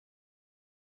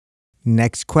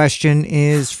Next question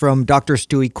is from Dr.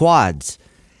 Stewie Quads.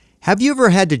 Have you ever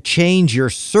had to change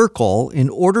your circle in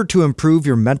order to improve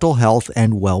your mental health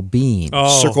and well-being?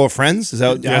 Oh. Circle of friends? Is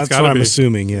that? Yeah, That's what I'm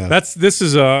assuming. Yeah, This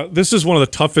is one of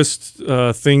the toughest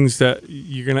things that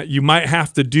you might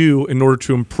have to do in order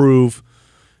to improve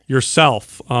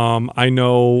yourself. I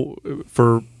know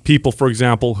for people, for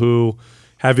example, who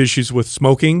have issues with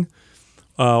smoking,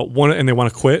 and they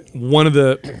want to quit. One of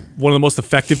the most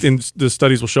effective things, the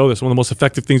studies will show this. One of the most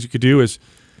effective things you could do is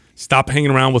stop hanging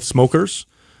around with smokers.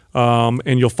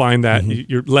 And you'll find that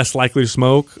you're less likely to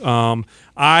smoke.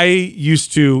 I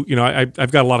used to,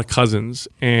 I've got a lot of cousins,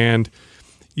 and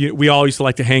we all used to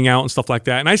like to hang out and stuff like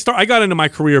that. And I got into my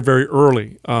career very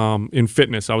early in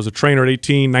fitness. I was a trainer at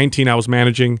 18, 19. I was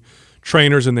managing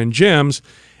trainers and then gyms.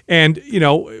 And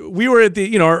we were at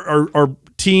the our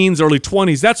teens, early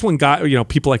 20s. That's when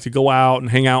people like to go out and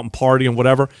hang out and party and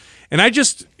whatever. And I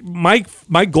just my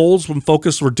goals and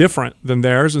focus were different than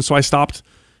theirs, and so I stopped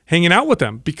hanging out with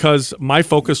them because my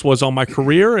focus was on my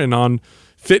career and on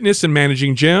fitness and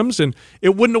managing gyms, and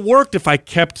it wouldn't have worked if I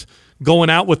kept going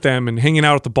out with them and hanging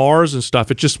out at the bars and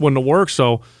stuff. It just wouldn't have worked.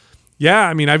 So, yeah,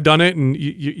 I mean, I've done it, and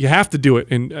you have to do it.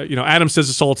 And Adam says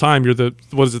this all the time. You're the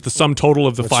sum total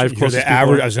of the five closest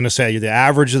people. I was going to say you're the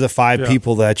average of the five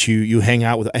people that you hang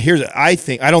out with. I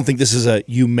don't think this is a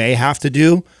you may have to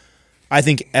do. I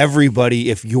think everybody,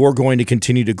 if you're going to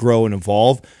continue to grow and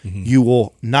evolve, you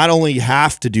will not only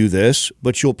have to do this,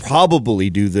 but you'll probably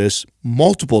do this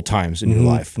multiple times in your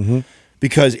life.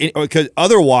 Because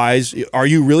otherwise, are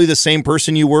you really the same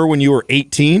person you were when you were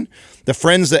 18? The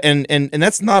friends that and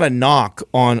that's not a knock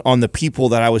on the people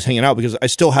that I was hanging out, because I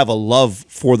still have a love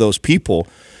for those people.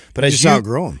 But as you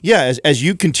outgrow them. Yeah, as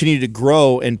you continue to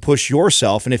grow and push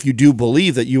yourself, and if you do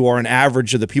believe that you are an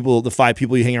average of the five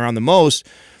people you hang around the most,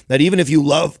 that even if you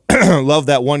love love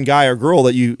that one guy or girl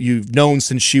that you've known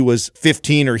since she was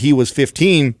 15 or he was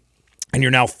 15, and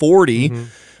you're now 40,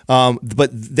 but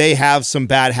they have some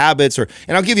bad habits, and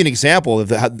I'll give you an example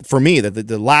of for me that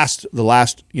the last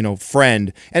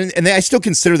friend, and I still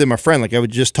consider them a friend. Like I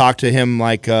would just talk to him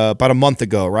like about a month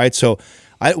ago, right? So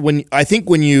I think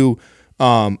when you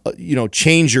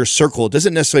change your circle, it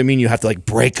doesn't necessarily mean you have to like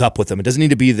break up with them. It doesn't need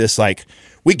to be this like,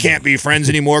 we can't be friends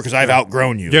anymore because I've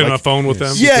outgrown you. Get on a phone with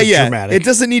them. Yeah. Dramatic. It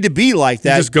doesn't need to be like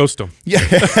that. You just ghost them. Yeah.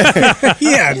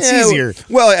 It's easier.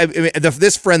 Well,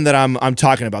 this friend that I'm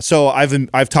talking about. So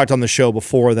I've talked on the show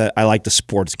before that I like to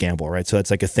sports gamble, right? So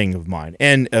that's like a thing of mine.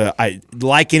 And I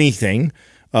like anything.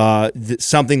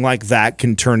 Something like that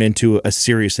can turn into a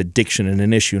serious addiction and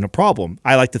an issue and a problem.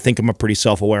 I like to think I'm a pretty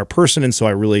self-aware person, and so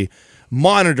I really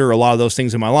monitor a lot of those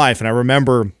things in my life. And I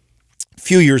remember a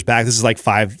few years back, this is like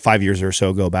five years or so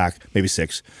ago back, maybe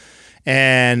 6,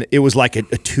 and it was like a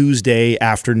Tuesday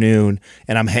afternoon,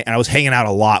 and I was hanging out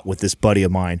a lot with this buddy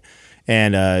of mine.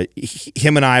 And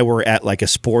him and I were at like a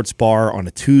sports bar on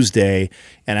a Tuesday,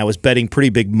 and I was betting pretty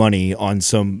big money on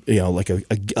some, like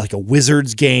a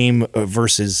Wizards game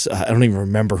versus I don't even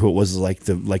remember who it was,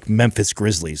 like Memphis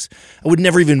Grizzlies. I would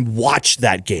never even watch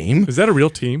that game. Is that a real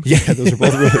team? Yeah, those are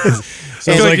both real.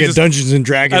 Sounds like a Dungeons and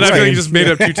Dragons. I feel like you just made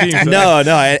up two teams.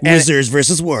 No. Wizards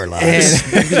versus Warlocks.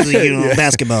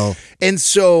 Basketball. And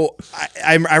so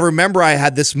I remember I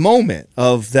had this moment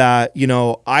of that,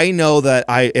 I know that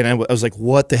I was like,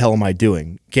 what the hell am I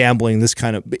doing? Gambling this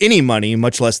kind of any money,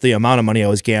 much less the amount of money I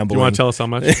was gambling. You want to tell us how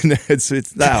much?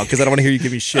 It's no, because I don't want to hear you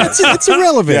give me shit. It's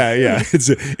irrelevant. Yeah.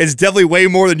 It's definitely way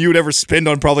more than you would ever spend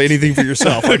on probably anything for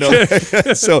yourself. I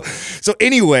know. So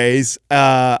anyways,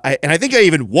 I think I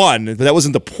even won, but that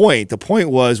wasn't the point. The point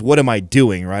was, what am I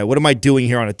doing, right? What am I doing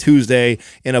here on a Tuesday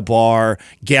in a bar,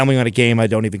 gambling on a game I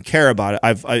don't even care about?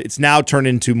 It's now turned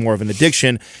into more of an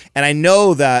addiction, and I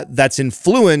know that that's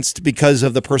influenced because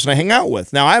of the person I hang out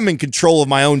with. Now, I'm in control of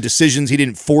my own decisions. He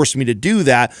didn't force me to do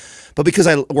that, but because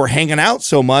we're hanging out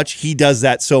so much, he does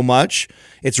that so much,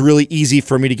 it's really easy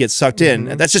for me to get sucked in.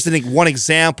 And that's just, I think, one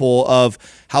example of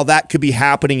how that could be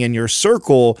happening in your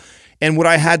circle. And what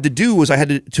I had to do was I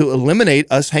had to eliminate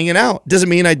us hanging out. Doesn't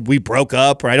mean we broke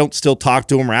up or I don't still talk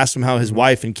to him or ask him how his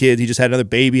wife and kids, he just had another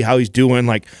baby, how he's doing,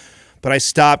 but I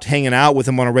stopped hanging out with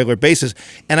him on a regular basis,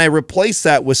 and I replaced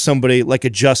that with somebody like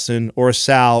a Justin or a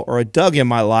Sal or a Doug in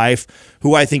my life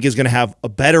who I think is going to have a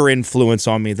better influence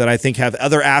on me, that I think have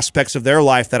other aspects of their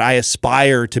life that I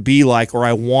aspire to be like or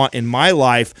I want in my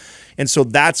life. And so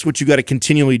that's what you got to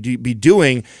continually be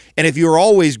doing. And if you're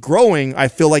always growing, I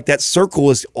feel like that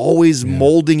circle is always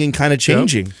molding and kind of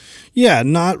changing. Yep. Yeah,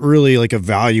 not really like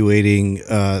evaluating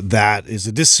that is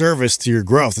a disservice to your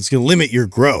growth. It's going to limit your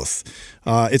growth.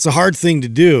 it's a hard thing to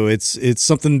do. It's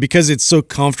something because it's so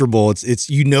comfortable. It's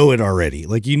you know it already.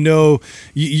 Like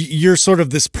you're sort of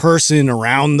this person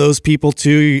around those people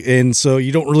too, and so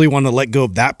you don't really want to let go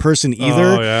of that person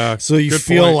either. Oh, yeah. So you Good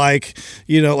feel point. like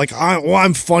like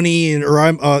I'm funny or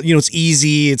I'm it's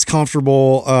easy, it's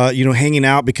comfortable, hanging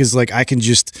out because like I can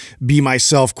just be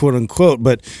myself, quote unquote.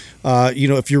 But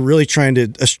if you're really trying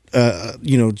to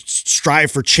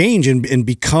strive for change and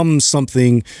become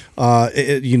something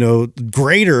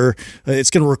greater, it's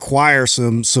going to require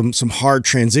some hard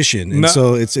transition, and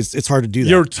so it's hard to do that.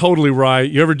 You're totally right.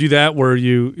 You ever do that where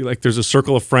you like there's a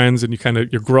circle of friends and you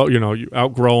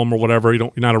outgrow them or whatever.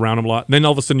 You're not around them a lot, and then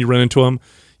all of a sudden you run into them.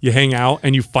 You hang out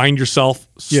and you find yourself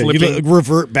slipping. You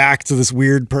revert back to this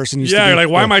weird person. You're like,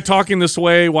 why am I talking this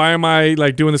way? Why am I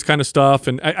like doing this kind of stuff?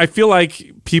 And I feel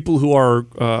like people who are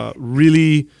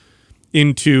really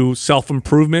into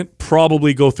self-improvement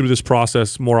probably go through this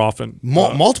process more often.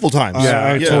 Multiple times.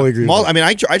 I totally agree. I mean,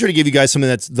 I try to give you guys something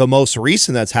that's the most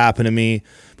recent that's happened to me,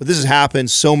 but this has happened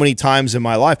so many times in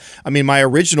my life. I mean, my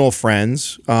original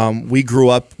friends, we grew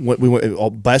up, we were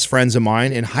all best friends of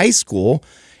mine in high school.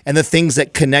 And the things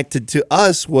that connected to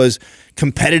us was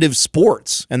competitive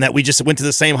sports, and that we just went to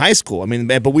the same high school. I mean,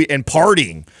 and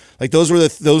partying. Like those were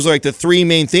like the three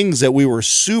main things that we were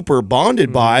super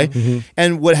bonded by.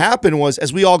 And what happened was,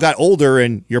 as we all got older,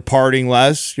 and you're partying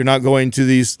less, you're not going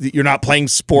to you're not playing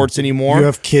sports anymore. You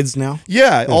have kids now.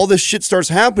 Yeah, all this shit starts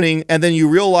happening, and then you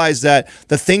realize that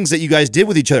the things that you guys did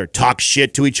with each other, talk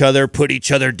shit to each other, put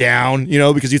each other down,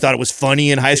 because you thought it was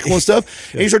funny in high school and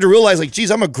stuff. And you start to realize, like,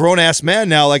 geez, I'm a grown ass man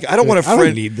now. Like, I don't want a friend. I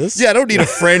don't need this. Yeah, I don't need a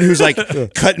friend who's like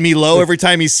cutting me low every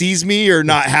time he sees me or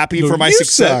not happy for my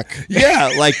success. Suck.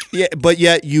 Yeah, like, yeah, but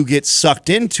yet you get sucked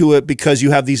into it because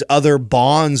you have these other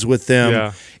bonds with them.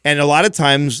 Yeah. And a lot of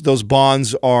times those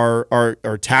bonds are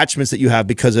attachments that you have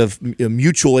because of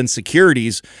mutual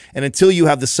insecurities. And until you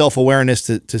have the self-awareness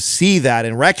to see that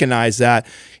and recognize that,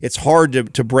 it's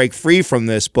hard to break free from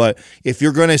this. But if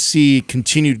you're going to see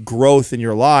continued growth in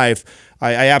your life,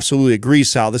 I absolutely agree,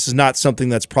 Sal. This is not something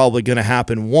that's probably going to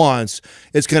happen once.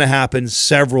 It's going to happen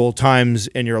several times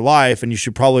in your life, and you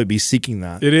should probably be seeking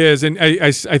that. It is, and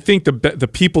I think the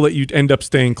people that you end up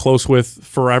staying close with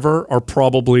forever are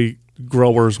probably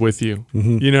growers with you.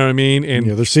 You know what I mean? And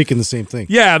they're seeking the same thing.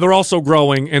 yeah, they're also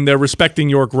growing and they're respecting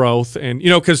your growth. And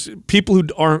because people who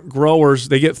aren't growers,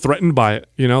 they get threatened by it.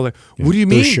 Like, what do you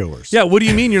mean? Showers. Yeah, what do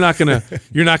you mean you're not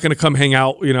gonna come hang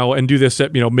out, and do this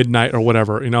at midnight or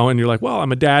whatever, and you're like, well,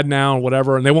 I'm a dad now or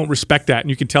whatever, and they won't respect that, and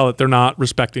you can tell that they're not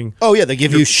respecting. Oh yeah, they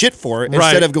give you shit for it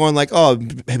instead of going like, oh,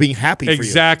 being happy for you.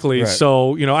 Exactly. Right.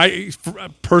 So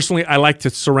personally, I like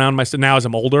to surround myself now as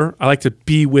I'm older. I like to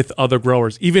be with other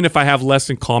growers, even if I have less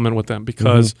in common with them,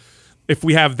 because if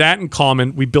we have that in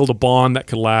common, we build a bond that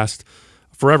could last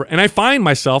forever. And I find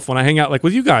myself when I hang out like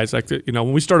with you guys, like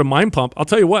when we started Mind Pump, I'll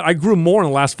tell you what, I grew more in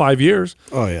the last 5 years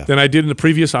than I did in the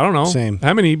previous, I don't know Same.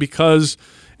 how many, because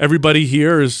everybody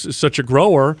here is such a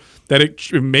grower that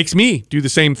it makes me do the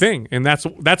same thing. And that's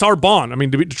our bond. I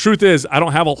mean, the truth is, I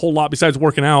don't have a whole lot besides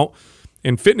working out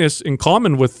and fitness in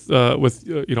common with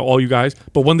all you guys.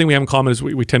 But one thing we have in common is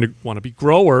we tend to want to be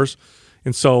growers.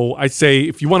 And so I'd say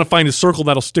if you want to find a circle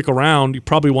that'll stick around, you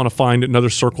probably want to find another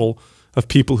circle of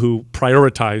people who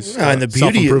prioritize and the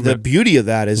beauty of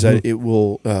that is that it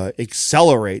will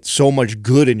accelerate so much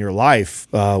good in your life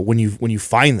when you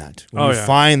find that.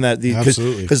 Find that,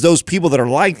 because those people that are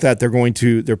like that,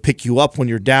 they'll pick you up when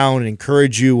you're down and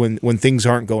encourage you when things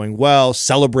aren't going well,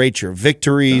 celebrate your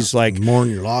victories, like mourn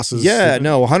your losses. Yeah,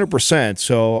 no, 100%.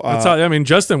 So that's how,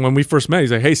 Justin, when we first met,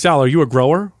 he's like, "Hey Sal, are you a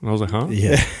grower?" And I was like, "Huh?"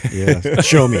 Yeah.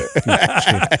 Show me.